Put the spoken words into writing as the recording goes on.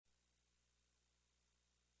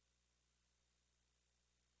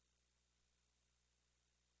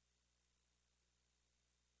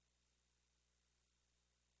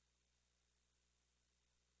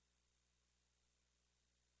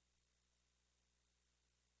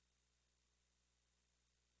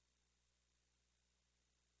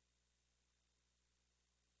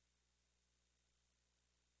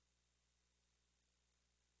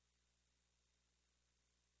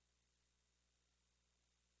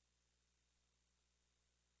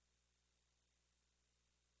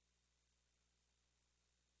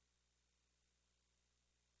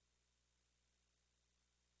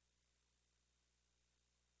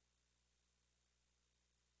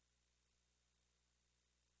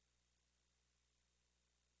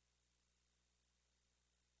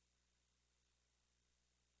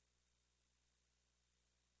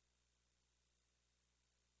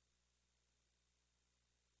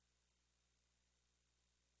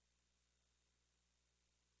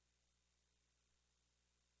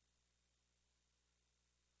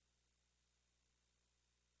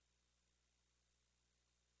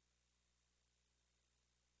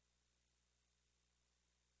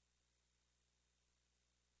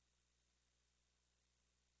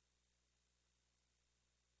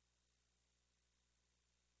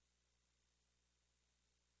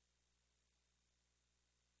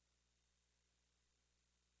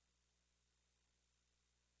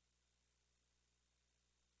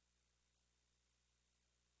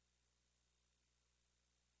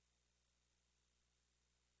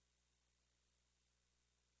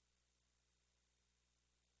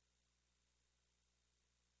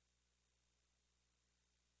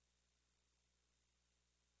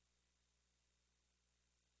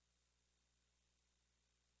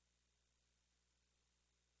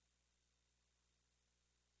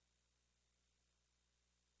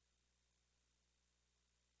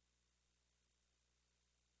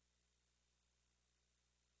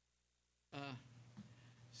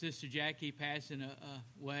Sister Jackie passing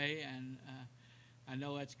away, and I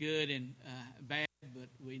know that's good and bad, but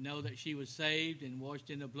we know that she was saved and washed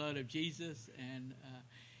in the blood of Jesus, and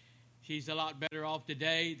she's a lot better off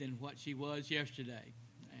today than what she was yesterday.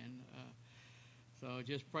 And so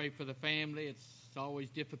just pray for the family. It's always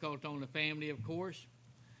difficult on the family, of course,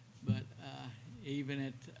 but even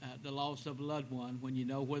at the loss of a loved one, when you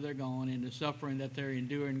know where they're going and the suffering that they're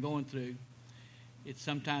enduring and going through, it's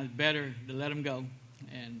sometimes better to let them go.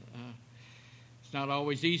 And it's not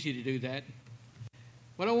always easy to do that.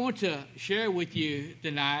 What I want to share with you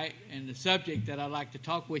tonight, and the subject that I'd like to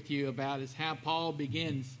talk with you about, is how Paul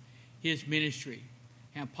begins his ministry.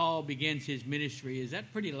 How Paul begins his ministry. Is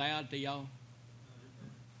that pretty loud to y'all?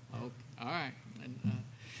 Oh, all right.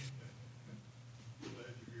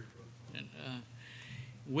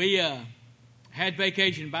 We had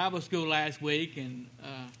Vacation Bible School last week, and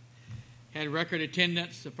had record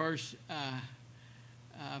attendance the first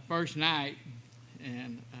night,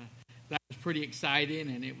 and that was pretty exciting,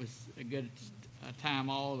 and it was a good time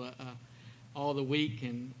all the week,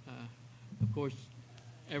 and of course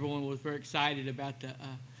everyone was very excited about the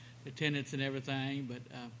attendance and everything, but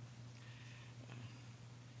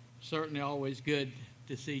certainly always good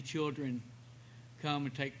to see children come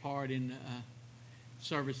and take part in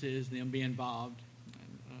services, them be involved.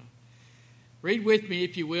 Read with me,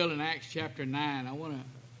 if you will, in Acts chapter 9. I want to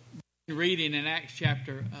be reading in Acts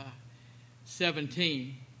chapter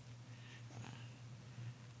 17.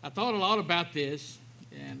 I thought a lot about this,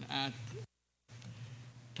 and I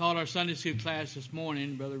taught our Sunday school class this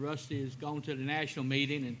morning. Brother Rusty has gone to the national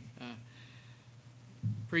meeting and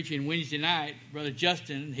preaching Wednesday night. Brother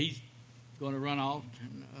Justin, he's going to run off.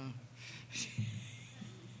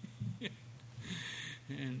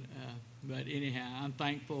 But anyhow, I'm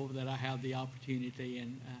thankful that I have the opportunity,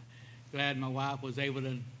 and glad my wife was able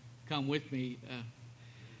to come with me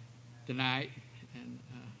tonight. And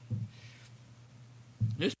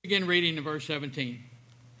let's begin reading in verse 17.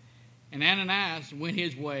 And Ananias went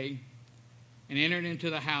his way and entered into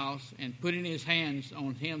the house, and putting his hands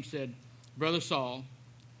on him said, Brother Saul,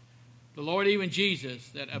 the Lord, even Jesus,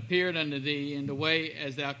 that appeared unto thee in the way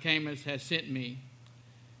as thou camest, has sent me,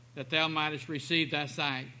 that thou mightest receive thy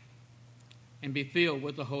sight and be filled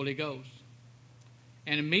with the Holy Ghost.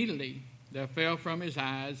 And immediately there fell from his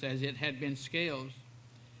eyes as it had been scales,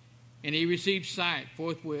 and he received sight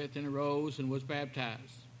forthwith, and arose and was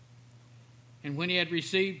baptized. And when he had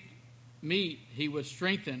received meat, he was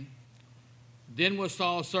strengthened. Then was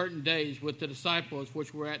Saul certain days with the disciples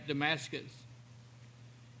which were at Damascus.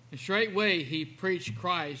 And straightway he preached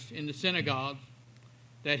Christ in the synagogues,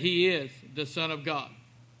 that he is the Son of God.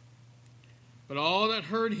 But all that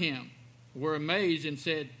heard him were amazed, and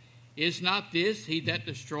said, Is not this he that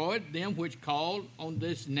destroyed them which called on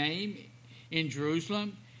this name in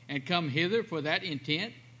Jerusalem, and come hither for that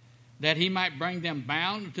intent, that he might bring them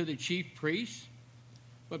bound to the chief priests?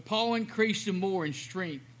 But Paul increased the more in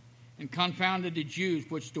strength, and confounded the Jews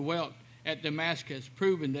which dwelt at Damascus,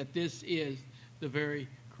 proving that this is the very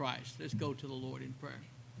Christ. Let's go to the Lord in prayer.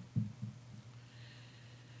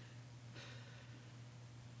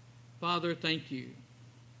 Father, thank you.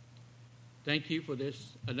 Thank you for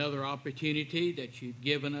this another opportunity that you've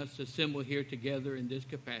given us to assemble here together in this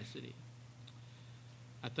capacity.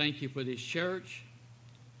 I thank you for this church.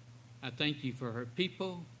 I thank you for her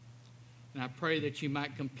people. And I pray that you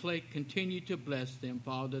might continue to bless them,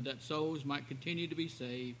 Father, that souls might continue to be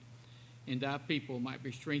saved, and thy people might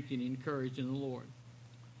be strengthened and encouraged in the Lord.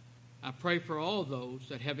 I pray for all those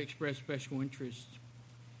that have expressed special interest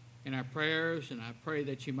in our prayers, and I pray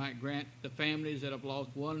that you might grant the families that have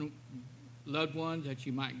lost one loved ones, that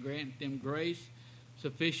you might grant them grace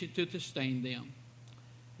sufficient to sustain them.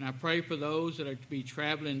 And I pray for those that are to be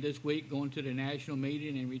traveling this week, going to the national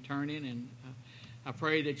meeting and returning, and I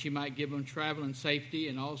pray that you might give them traveling safety,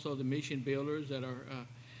 and also the mission builders that are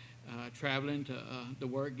traveling to the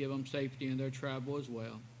work, give them safety in their travel as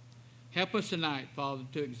well. Help us tonight, Father,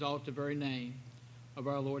 to exalt the very name of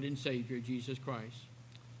our Lord and Savior, Jesus Christ.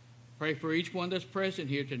 Pray for each one that's present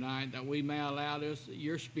here tonight, that we may allow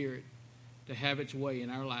your Spirit to have its way in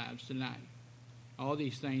our lives tonight. All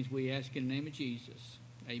these things we ask in the name of Jesus.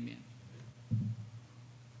 Amen.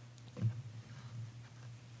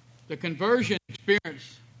 The conversion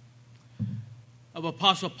experience of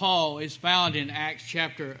Apostle Paul is found in Acts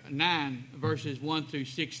chapter 9, verses 1 through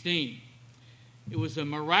 16. It was a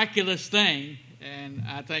miraculous thing, and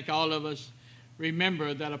I think all of us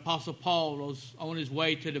remember that Apostle Paul was on his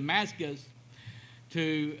way to Damascus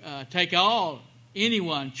to take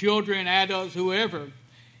anyone, children, adults, whoever,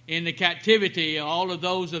 in the captivity, all of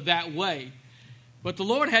those of that way, But the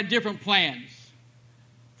Lord had different plans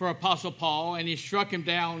for Apostle Paul, and he struck him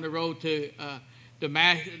down the road to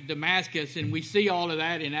Damascus, and we see all of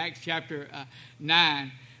that in Acts chapter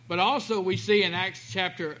 9. But also we see in Acts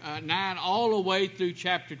chapter 9 all the way through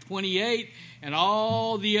chapter 28 and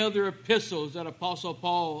all the other epistles that Apostle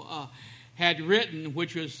Paul had written,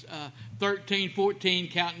 which was 13, 14,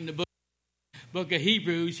 counting the book of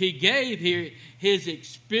Hebrews. He gave here his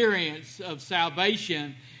experience of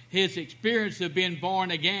salvation, his experience of being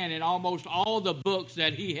born again, in almost all the books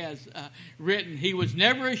that he has written. He was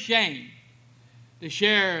never ashamed to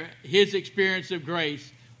share his experience of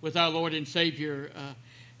grace with our Lord and Savior,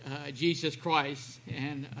 Jesus Christ.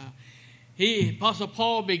 And Apostle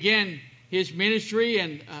Paul began his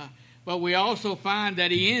ministry, but we also find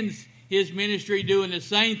that he ends his ministry doing the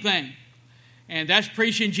same thing, and that's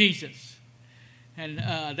preaching Jesus. And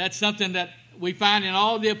that's something that we find in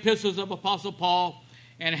all the epistles of Apostle Paul,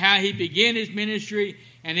 and how he began his ministry,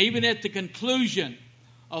 and even at the conclusion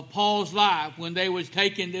of Paul's life, when they was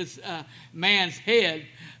taking this man's head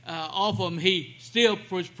off him, he still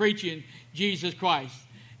was preaching Jesus Christ.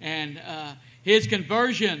 And his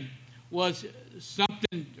conversion was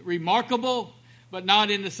something remarkable, but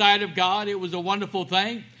not in the sight of God. It was a wonderful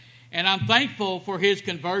thing. And I'm thankful for his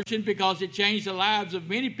conversion, because it changed the lives of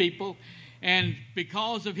many people. And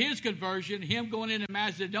because of his conversion, him going into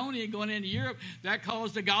Macedonia, going into Europe, that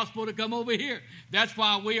caused the gospel to come over here. That's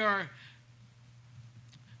why we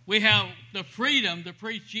have the freedom to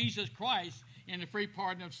preach Jesus Christ in the free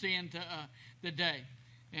pardon of sin today.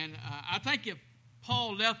 And I think if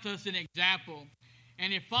Paul left us an example,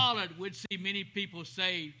 and if followed, we'd see many people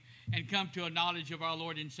saved and come to a knowledge of our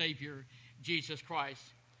Lord and Savior, Jesus Christ.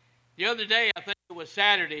 The other day, I think it was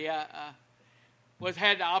Saturday, I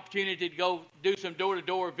had the opportunity to go do some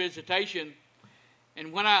door-to-door visitation.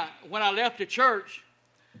 And when I left the church,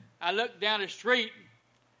 I looked down the street,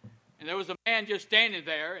 and there was a man just standing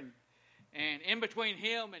there, and in between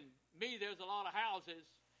him and me, there's a lot of houses.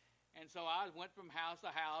 And so I went from house to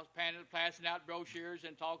house, passing out brochures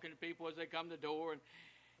and talking to people as they come to the door.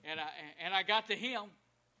 And I got to him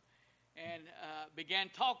and began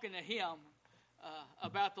talking to him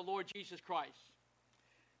about the Lord Jesus Christ.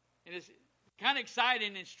 And it's kind of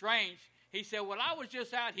exciting and strange. He said, well, I was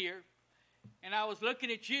just out here, and I was looking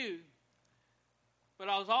at you, but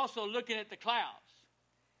I was also looking at the clouds.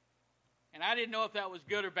 And I didn't know if that was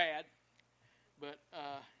good or bad. But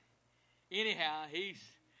anyhow, he's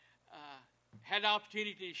had the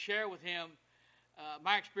opportunity to share with him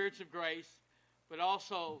my experience of grace, but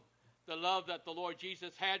also the love that the Lord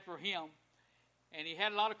Jesus had for him. And he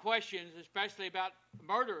had a lot of questions, especially about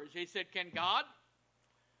murderers. He said, can God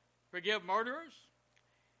forgive murderers?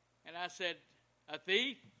 And I said, a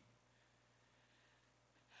thief?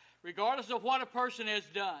 Regardless of what a person has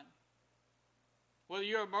done, whether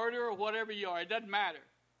you're a murderer or whatever you are, it doesn't matter.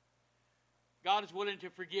 God is willing to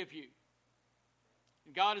forgive you.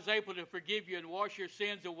 And God is able to forgive you and wash your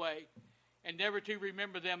sins away and never to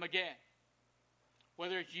remember them again.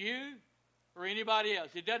 Whether it's you or anybody else,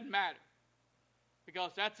 it doesn't matter.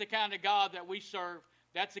 Because that's the kind of God that we serve.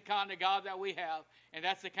 That's the kind of God that we have. And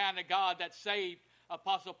that's the kind of God that saved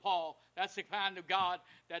Apostle Paul. That's the kind of God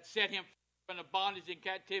that set him from the bondage and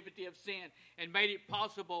captivity of sin and made it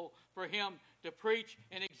possible for him to preach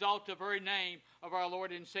and exalt the very name of our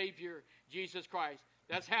Lord and Savior, Jesus Christ.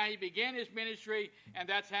 That's how he began his ministry, and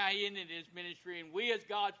that's how he ended his ministry. And we as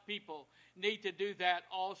God's people need to do that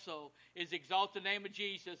also, is exalt the name of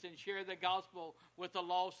Jesus and share the gospel with the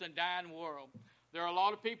lost and dying world. There are a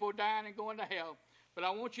lot of people dying and going to hell, but I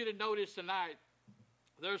want you to notice tonight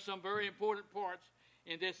there's some very important parts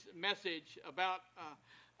in this message about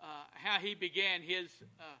how he began his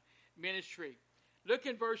ministry. Look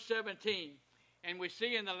in verse 17, and we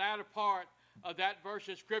see in the latter part of that verse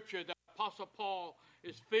of Scripture that Apostle Paul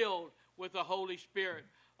is filled with the Holy Spirit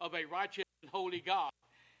of a righteous and holy God.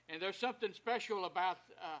 And there's something special about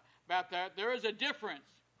that. There is a difference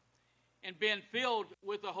in being filled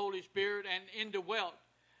with the Holy Spirit and indwelt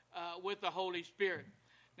with the Holy Spirit.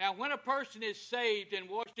 Now, when a person is saved and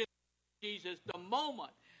washed in Jesus, the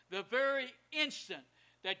moment, the very instant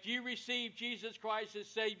that you receive Jesus Christ as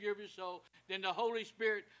Savior of your soul, then the Holy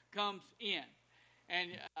Spirit comes in.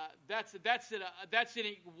 And that's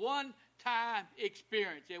a one-time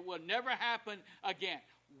experience. It will never happen again.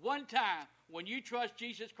 One time, when you trust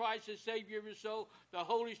Jesus Christ as Savior of your soul, the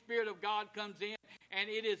Holy Spirit of God comes in, and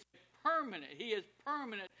it is permanent. He is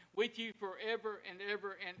permanent with you forever and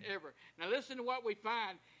ever and ever. Now listen to what we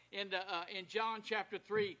find in John chapter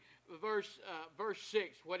 3, verse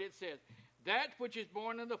 6, what it says. That which is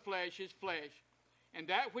born of the flesh is flesh, and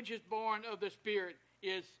that which is born of the Spirit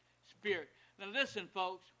is spirit. Now listen,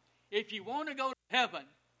 folks, if you want to go to heaven,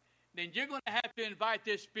 then you're going to have to invite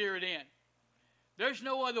this Spirit in. There's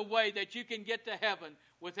no other way that you can get to heaven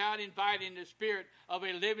without inviting the Spirit of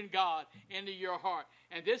a living God into your heart.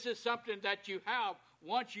 And this is something that you have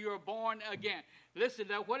once you are born again. Listen,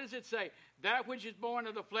 now what does it say? That which is born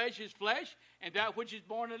of the flesh is flesh, and that which is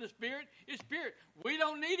born of the Spirit is spirit. We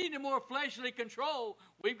don't need any more fleshly control.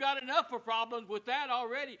 We've got enough of problems with that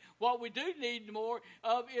already. What we do need more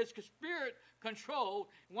of is Spirit control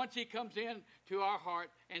once He comes in to our heart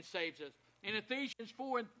and saves us. In Ephesians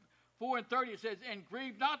 4:30 it says, and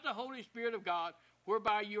grieve not the Holy Spirit of God,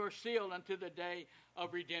 whereby you are sealed unto the day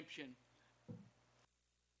of redemption.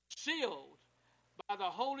 Sealed by the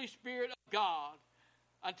Holy Spirit of God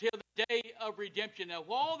until the day of redemption. Now,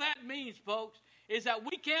 all that means, folks, is that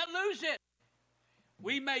we can't lose it.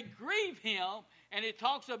 We may grieve Him, and it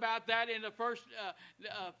talks about that in the first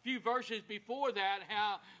few verses before that,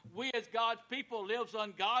 how we as God's people live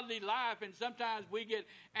ungodly life, and sometimes we get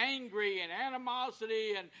angry and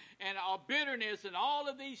animosity and bitterness and all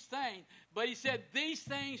of these things. But He said these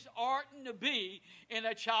things oughtn't to be in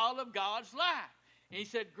a child of God's life. And He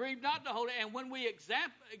said, grieve not the Holy. And when we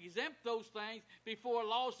exempt those things before a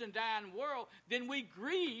lost and dying world, then we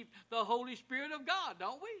grieve the Holy Spirit of God,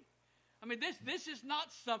 don't we? I mean, this is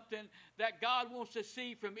not something that God wants to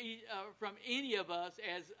see from any of us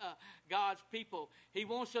as God's people. He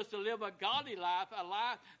wants us to live a godly life, a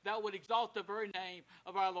life that would exalt the very name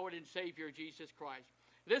of our Lord and Savior, Jesus Christ.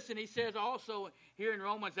 Listen, He says also here in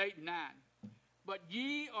Romans 8:9, but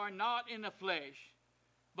ye are not in the flesh,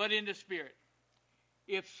 but in the Spirit.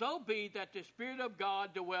 If so be that the Spirit of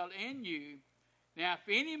God dwell in you. Now, if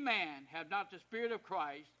any man have not the Spirit of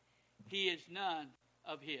Christ, he is none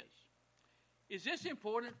of His. Is this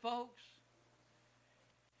important, folks?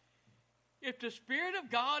 If the Spirit of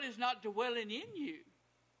God is not dwelling in you,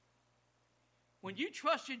 when you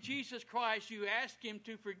trusted Jesus Christ, you asked Him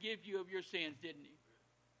to forgive you of your sins, didn't He?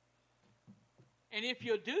 And if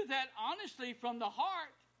you'll do that honestly from the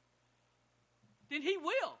heart, then He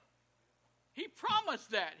will. He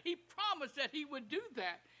promised that. He promised that He would do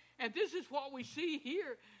that. And this is what we see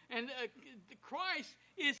here. And Christ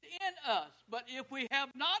is in us. But if we have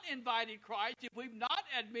not invited Christ, if we've not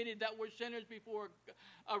admitted that we're sinners before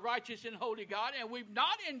a righteous and holy God, and we've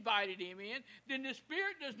not invited Him in, then the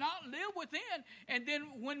Spirit does not live within. And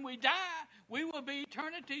then when we die, we will be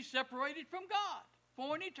eternity separated from God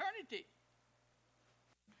for an eternity.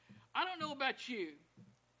 I don't know about you,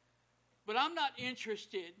 but I'm not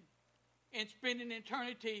interested in spending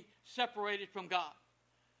eternity separated from God.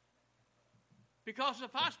 Because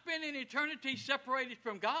if I spend an eternity separated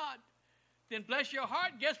from God, then bless your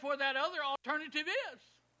heart, guess where that other alternative is?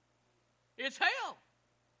 It's hell.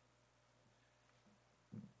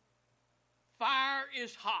 Fire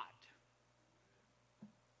is hot.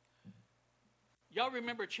 Y'all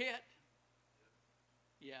remember Chet?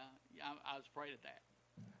 Yeah, I was afraid of that.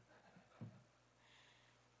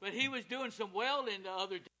 But he was doing some welding the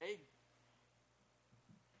other day,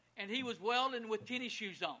 and he was welding with tennis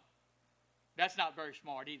shoes on. That's not very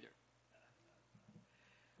smart either.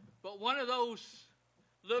 But one of those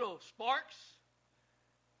little sparks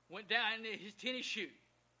went down in his tennis shoe.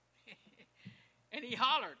 And he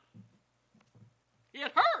hollered,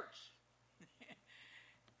 "It hurts."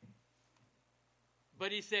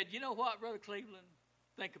 But he said, "You know what, Brother Cleveland?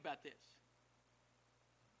 Think about this.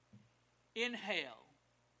 In hell,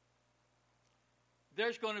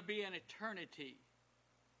 there's going to be an eternity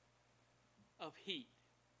of heat,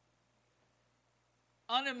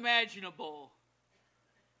 unimaginable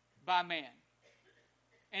by man.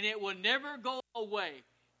 And it will never go away.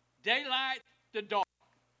 Daylight to dark.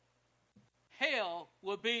 Hell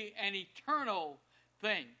will be an eternal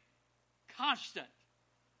thing. Constant.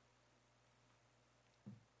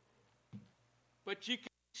 But you can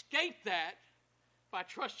escape that by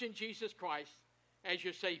trusting Jesus Christ as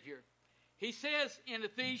your Savior. He says in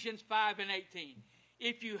Ephesians 5:18,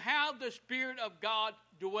 if you have the Spirit of God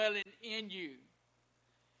dwelling in you,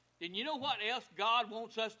 then you know what else God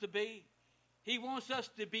wants us to be? He wants us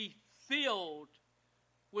to be filled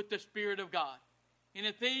with the Spirit of God. In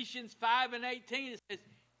Ephesians 5:18 it says,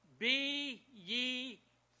 be ye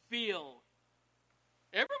filled.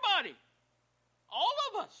 Everybody, all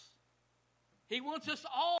of us. He wants us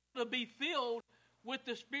all to be filled with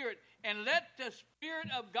the Spirit. And let the Spirit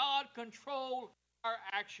of God control our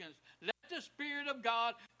actions. Let the Spirit of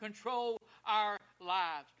God control our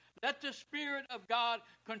lives. Let the Spirit of God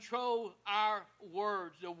control our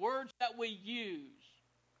words, the words that we use.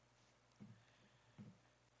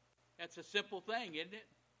 That's a simple thing, isn't it?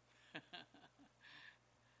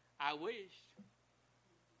 I wish.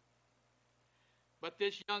 But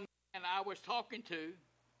this young man I was talking to,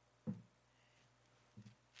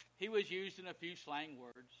 he was using a few slang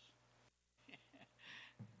words.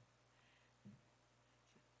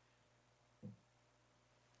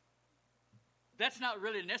 That's not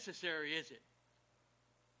really necessary, is it?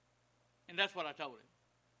 And that's what I told him.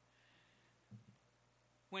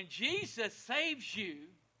 When Jesus saves you,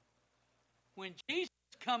 when Jesus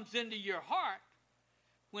comes into your heart,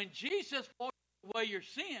 when Jesus washes away your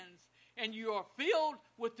sins, and you are filled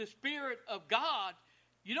with the Spirit of God,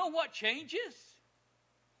 you know what changes?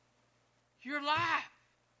 Your life.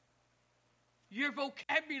 Your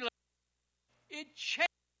vocabulary. It changes.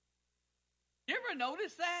 You ever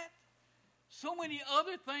notice that? So many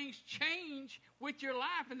other things change with your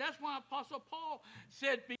life. And that's why Apostle Paul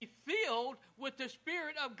said, be filled with the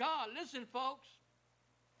Spirit of God. Listen, folks.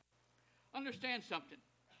 Understand something.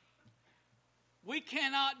 We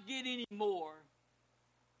cannot get any more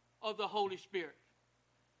of the Holy Spirit.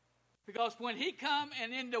 Because when He come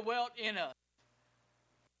and indwelt in us,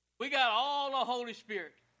 we got all the Holy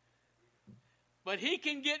Spirit. But He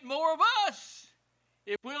can get more of us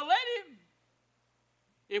if we'll let Him.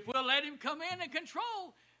 If we'll let Him come in and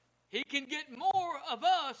control, He can get more of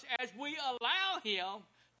us as we allow Him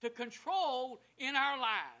to control in our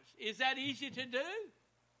lives. Is that easy to do?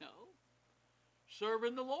 No.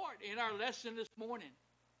 Serving the Lord in our lesson this morning.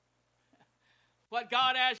 What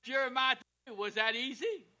God asked Jeremiah to do, was that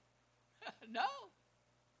easy? No.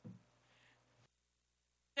 He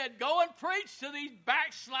said, go and preach to these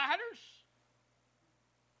backsliders.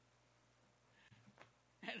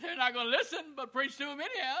 And they're not going to listen, but preach to them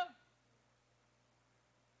anyhow.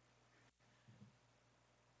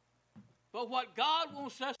 But what God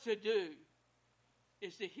wants us to do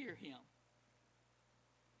is to hear Him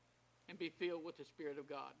and be filled with the Spirit of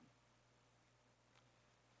God.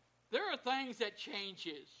 There are things that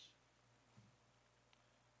changes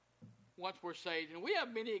once we're saved, and we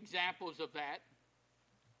have many examples of that.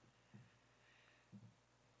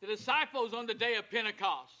 The disciples on the day of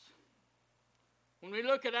Pentecost, when we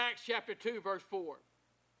look at Acts chapter 2, verse 4,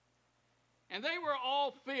 and they were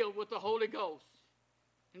all filled with the Holy Ghost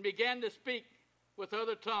and began to speak with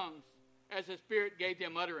other tongues as the Spirit gave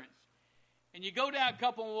them utterance. And you go down a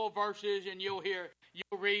couple more verses and you'll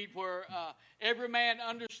read where every man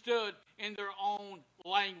understood in their own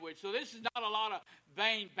language. So this is not a lot of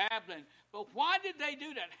vain babbling. But why did they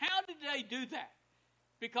do that? How did they do that?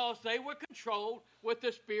 Because they were controlled with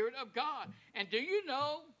the Spirit of God. And do you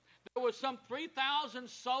know there was some 3,000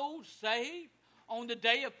 souls saved on the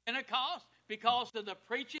day of Pentecost because of the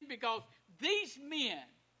preaching? Because these men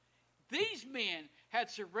had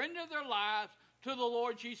surrendered their lives to the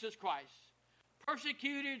Lord Jesus Christ.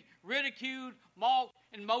 Persecuted, ridiculed, mocked,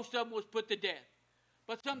 and most of them was put to death.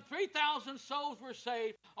 But some 3,000 souls were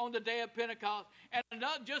saved on the day of Pentecost. And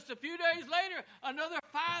just a few days later, another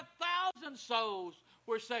 5,000 souls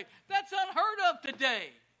were saved. That's unheard of today.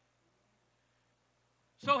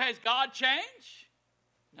 So has God changed?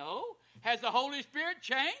 No. Has the Holy Spirit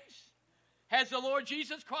changed? Has the Lord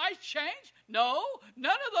Jesus Christ changed? No.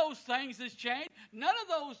 None of those things has changed. None of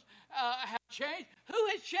those have changed. Who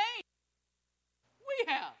has changed?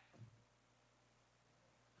 We have.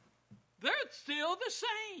 They're still the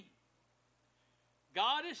same.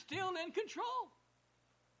 God is still in control.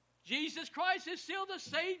 Jesus Christ is still the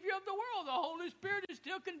Savior of the world. The Holy Spirit is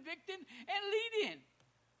still convicting and leading.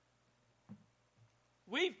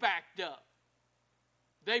 We've backed up.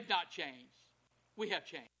 They've not changed. We have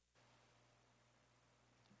changed.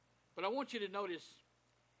 But I want you to notice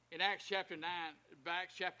in Acts chapter 9,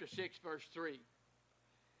 Acts chapter 6, verse 3.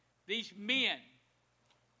 These men,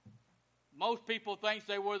 most people think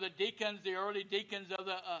they were the deacons, the early deacons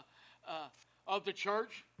of the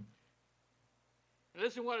church. And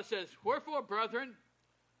listen what it says. Wherefore, brethren,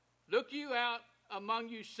 look you out among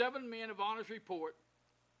you 7 men of honest report,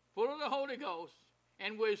 full of the Holy Ghost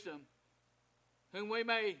and wisdom, whom we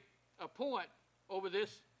may appoint over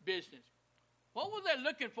this business. What were they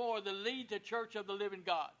looking for to lead the church of the living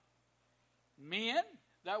God? Men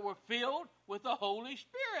that were filled with the Holy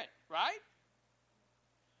Spirit, right?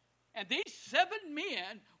 And these 7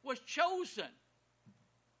 men was chosen.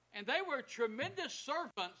 And they were tremendous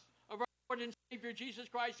servants of our Lord and Savior Jesus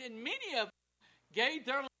Christ. And many of them gave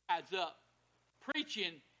their lives up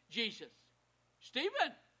preaching Jesus.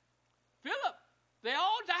 Stephen, Philip, they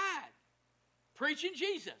all died preaching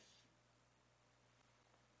Jesus.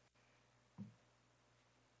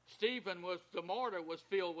 Stephen the martyr was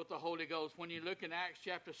filled with the Holy Ghost when you look in Acts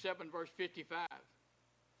chapter 7, verse 55.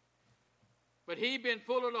 But he, being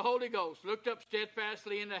full of the Holy Ghost, looked up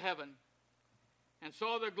steadfastly into heaven and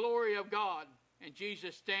saw the glory of God and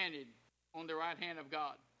Jesus standing on the right hand of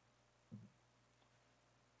God.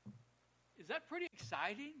 Is that pretty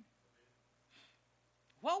exciting?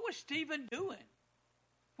 What was Stephen doing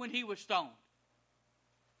when he was stoned?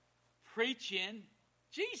 Preaching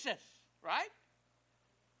Jesus, right?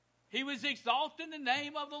 He was exalting the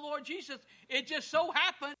name of the Lord Jesus. It just so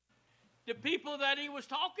happened the people that he was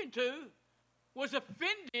talking to was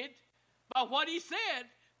offended by what he said,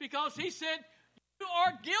 because he said, you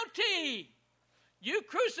are guilty. You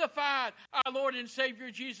crucified our Lord and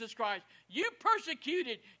Savior Jesus Christ. You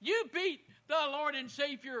persecuted. You beat the Lord and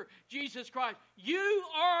Savior Jesus Christ. You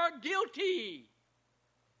are guilty.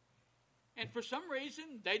 And for some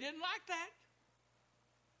reason, they didn't like that.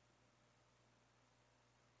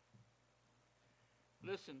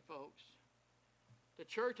 Listen, folks. The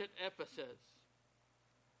church at Ephesus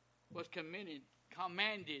was commanded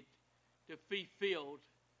to be filled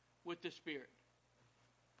with the Spirit.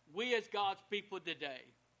 We as God's people today,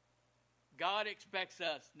 God expects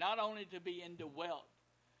us not only to be indwelt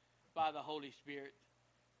by the Holy Spirit,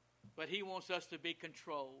 but He wants us to be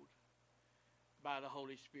controlled by the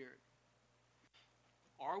Holy Spirit.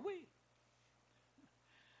 Are we?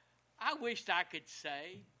 I wished I could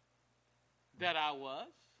say that I was.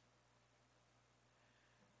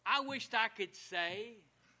 I wished I could say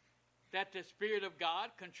that the Spirit of God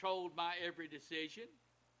controlled my every decision.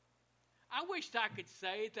 I wished I could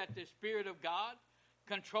say that the Spirit of God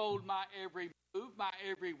controlled my every move, my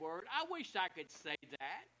every word. I wish I could say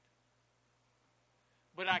that.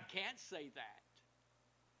 But I can't say that.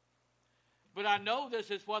 But I know this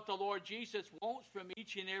is what the Lord Jesus wants from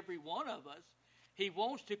each and every one of us. He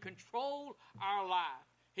wants to control our life.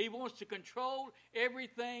 He wants to control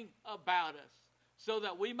everything about us so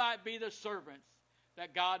that we might be the servants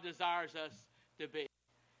that God desires us to be.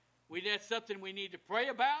 That's something we need to pray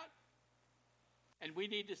about, and we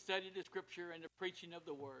need to study the Scripture, and the preaching of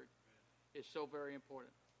the Word is so very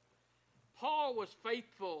important. Paul was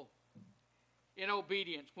faithful in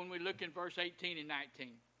obedience when we look in verse 18 and 19.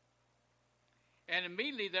 And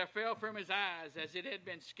immediately there fell from his eyes as it had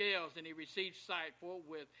been scales, and he received sight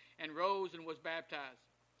forthwith, and rose and was baptized.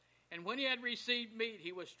 And when he had received meat,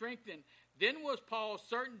 he was strengthened. Then was Paul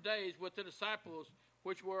certain days with the disciples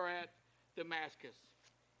which were at Damascus.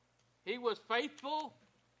 He was faithful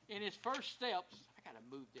in his first steps. I got to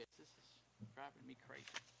move this. This is driving me crazy.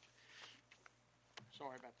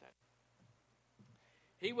 Sorry about that.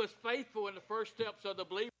 He was faithful in the first steps of the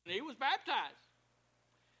believer, and he was baptized.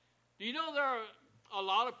 Do you know there are a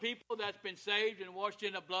lot of people that's been saved and washed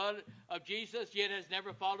in the blood of Jesus, yet has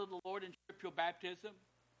never followed the Lord in scriptural baptism?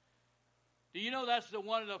 Do you know that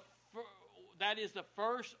is the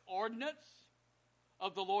first ordinance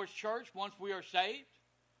of the Lord's church once we are saved,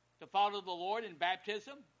 to follow the Lord in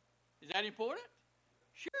baptism? Is that important?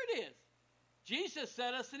 Sure it is. Jesus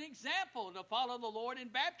set us an example to follow the Lord in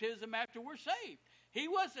baptism after we're saved. He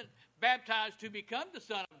wasn't baptized to become the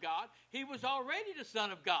Son of God. He was already the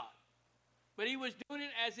Son of God. But he was doing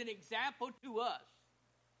it as an example to us.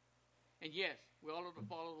 And yes, we all have to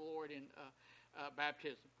follow the Lord in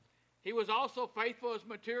baptism. He was also faithful as a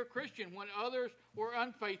mature Christian when others were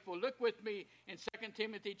unfaithful. Look with me in 2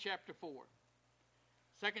 Timothy chapter 4.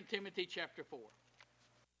 2 Timothy chapter 4.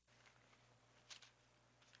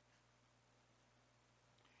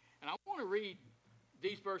 And I want to read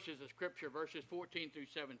these verses of Scripture, verses 14 through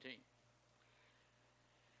 17.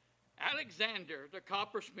 Alexander the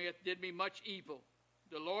coppersmith did me much evil.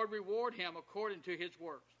 The Lord reward him according to his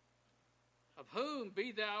works. Of whom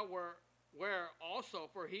be thou ware also,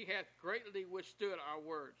 for he hath greatly withstood our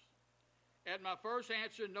words. At my first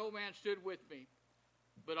answer no man stood with me,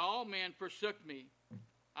 but all men forsook me.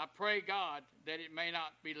 I pray God that it may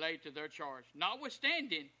not be laid to their charge.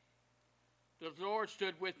 Notwithstanding, the Lord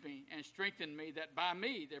stood with me and strengthened me, that by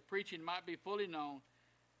me their preaching might be fully known,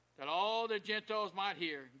 that all the Gentiles might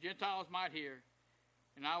hear,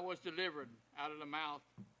 and I was delivered out of the mouth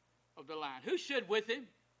of the lion. Who stood with him?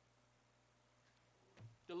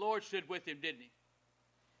 The Lord stood with him, didn't he?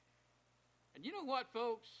 And you know what,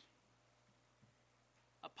 folks?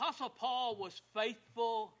 Apostle Paul was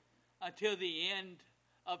faithful until the end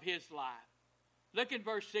of his life. Look in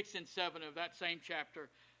verse 6 and 7 of that same chapter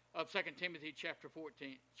of 2 Timothy chapter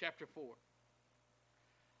 4.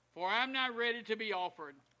 For I am not ready to be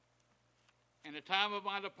offered, and the time of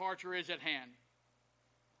my departure is at hand.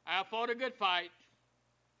 I have fought a good fight.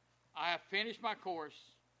 I have finished my course.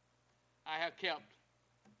 I have kept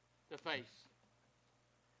the faith.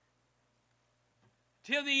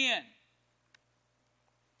 Till the end,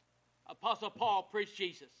 Apostle Paul preached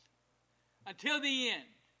Jesus. Until the end,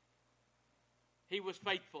 he was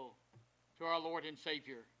faithful to our Lord and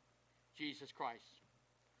Savior, Jesus Christ.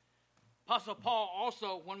 Apostle Paul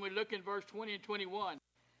also, when we look in verse 20 and 21,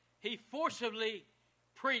 he forcibly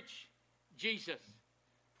preached Jesus.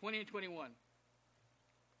 20 and 21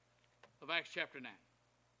 of Acts chapter 9.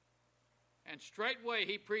 And straightway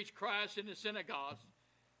he preached Christ in the synagogues,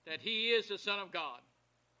 that he is the Son of God.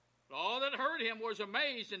 But all that heard him was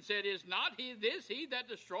amazed, and said, Is not he that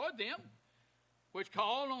destroyed them, which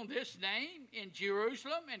called on this name in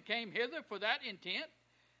Jerusalem, and came hither for that intent,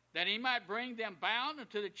 that he might bring them bound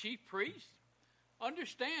unto the chief priests?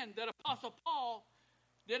 Understand that Apostle Paul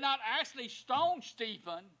did not actually stone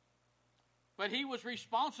Stephen, but he was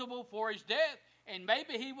responsible for his death, and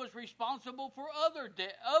maybe he was responsible for others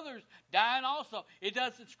dying also.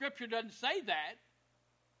 Scripture doesn't say that.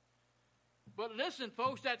 But listen,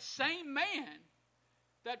 folks, that same man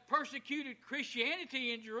that persecuted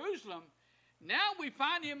Christianity in Jerusalem, now we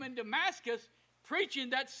find him in Damascus preaching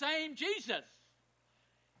that same Jesus.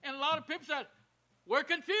 And a lot of people said, we're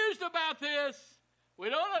confused about this. We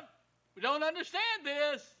don't understand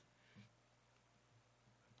this.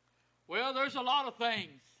 Well, there's a lot of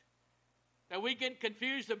things that we get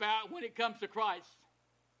confused about when it comes to Christ.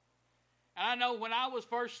 And I know when I was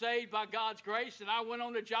first saved by God's grace and I went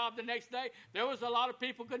on the job the next day, there was a lot of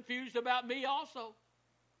people confused about me also.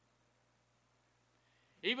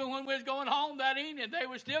 Even when we was going home that evening, they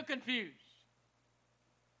were still confused.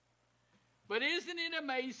 But isn't it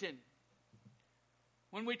amazing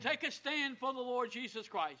when we take a stand for the Lord Jesus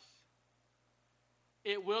Christ,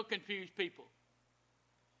 it will confuse people.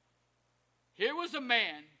 Here was a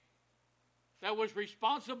man that was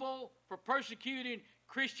responsible for persecuting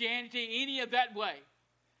Christianity any of that way.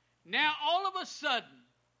 Now, all of a sudden,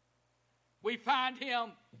 we find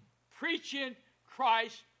him preaching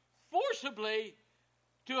Christ forcibly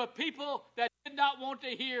to a people that did not want to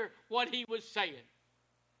hear what he was saying.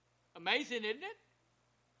 Amazing, isn't it?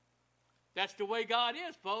 That's the way God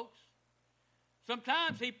is, folks.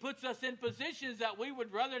 Sometimes he puts us in positions that we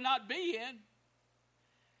would rather not be in.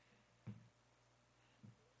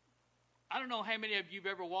 I don't know how many of you have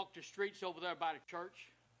ever walked the streets over there by the church.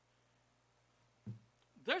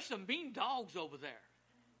 There's some mean dogs over there.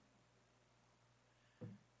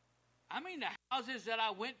 I mean, the houses that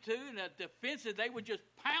I went to and the fences, they would just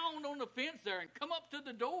pound on the fence there and come up to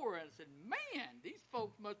the door. And I said, man, these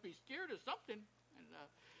folks must be scared of something. And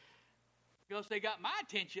because they got my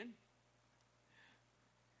attention.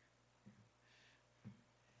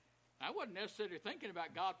 I wasn't necessarily thinking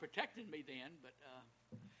about God protecting me then, but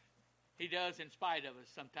he does in spite of us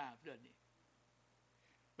sometimes, doesn't he?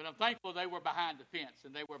 But I'm thankful they were behind the fence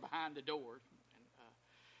and they were behind the doors. And,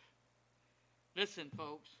 listen,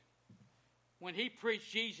 folks, when he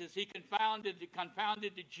preached Jesus, he confounded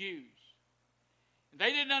the Jews. And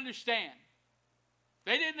they didn't understand.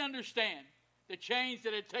 They didn't understand the change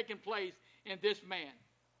that had taken place in this man.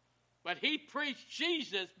 But he preached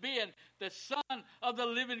Jesus being the Son of the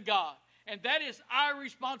living God. And that is our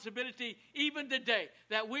responsibility even today,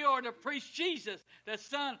 that we are to preach Jesus, the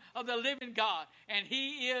Son of the living God. And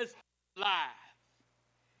he is alive.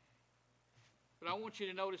 But I want you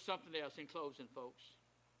to notice something else in closing, folks.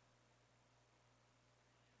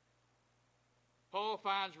 Paul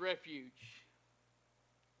finds refuge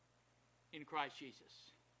in Christ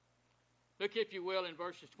Jesus. Look, if you will, in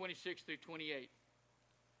verses 26 through 28.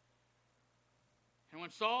 And when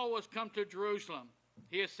Saul was come to Jerusalem,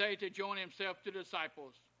 he essayed to join himself to the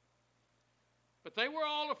disciples. But they were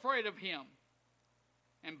all afraid of him,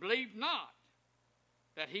 and believed not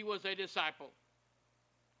that he was a disciple.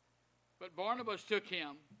 But Barnabas took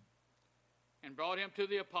him, and brought him to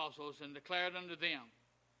the apostles, and declared unto them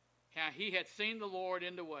how he had seen the Lord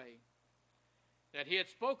in the way, that he had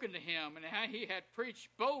spoken to him, and how he had preached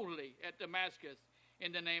boldly at Damascus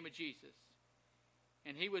in the name of Jesus.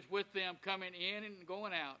 And he was with them coming in and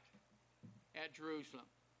going out at Jerusalem.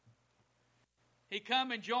 He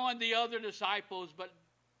come and joined the other disciples, but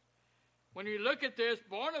when you look at this,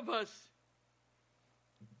 Barnabas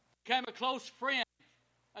became a close friend,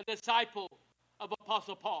 a disciple of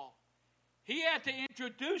Apostle Paul. He had to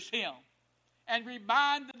introduce him and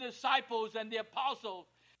remind the disciples and the apostles,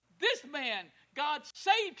 this man, God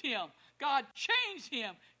saved him. God changed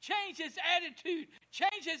him, changed his attitude,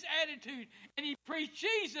 and he preached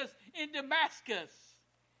Jesus in Damascus.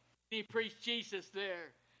 He preached Jesus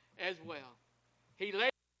there as well. He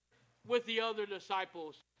labored with the other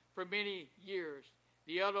disciples for many years.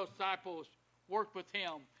 The other disciples worked with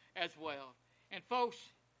him as well. And folks,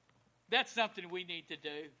 that's something we need to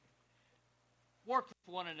do. Work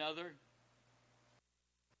with one another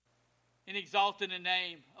in exalting the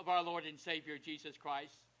name of our Lord and Savior, Jesus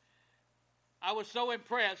Christ. I was so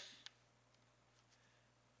impressed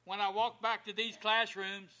when I walked back to these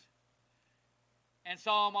classrooms and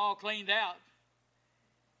saw them all cleaned out.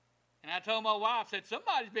 And I told my wife, said,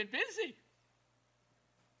 somebody's been busy.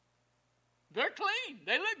 They're clean.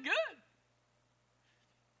 They look good.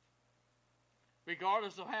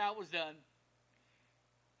 Regardless of how it was done,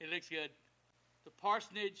 it looks good. The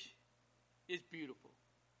parsonage is beautiful.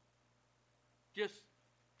 Just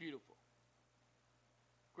beautiful.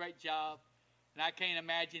 Great job. And I can't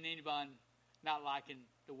imagine anyone not liking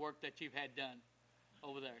the work that you've had done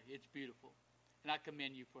over there. It's beautiful. And I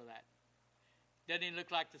commend you for that. Doesn't even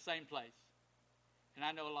look like the same place. And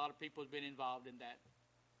I know a lot of people have been involved in that.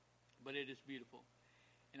 But it is beautiful.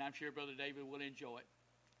 And I'm sure Brother David will enjoy it.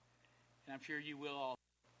 And I'm sure you will also.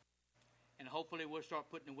 And hopefully we'll start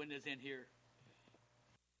putting the windows in here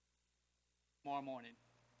tomorrow morning.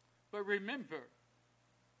 But remember,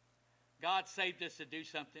 God saved us to do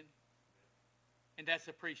something. And that's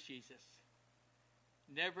to preach Jesus.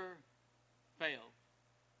 Never fail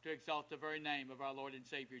to exalt the very name of our Lord and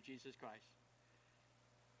Savior, Jesus Christ.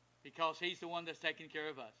 Because He's the one that's taking care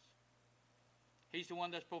of us. He's the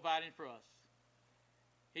one that's providing for us.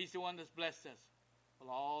 He's the one that's blessed us with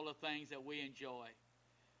all the things that we enjoy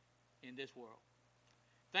in this world.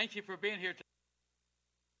 Thank you for being here today.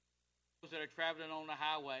 Those that are traveling on the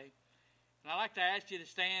highway. And I'd like to ask you to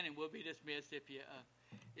stand, and we'll be dismissed if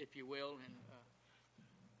you will. And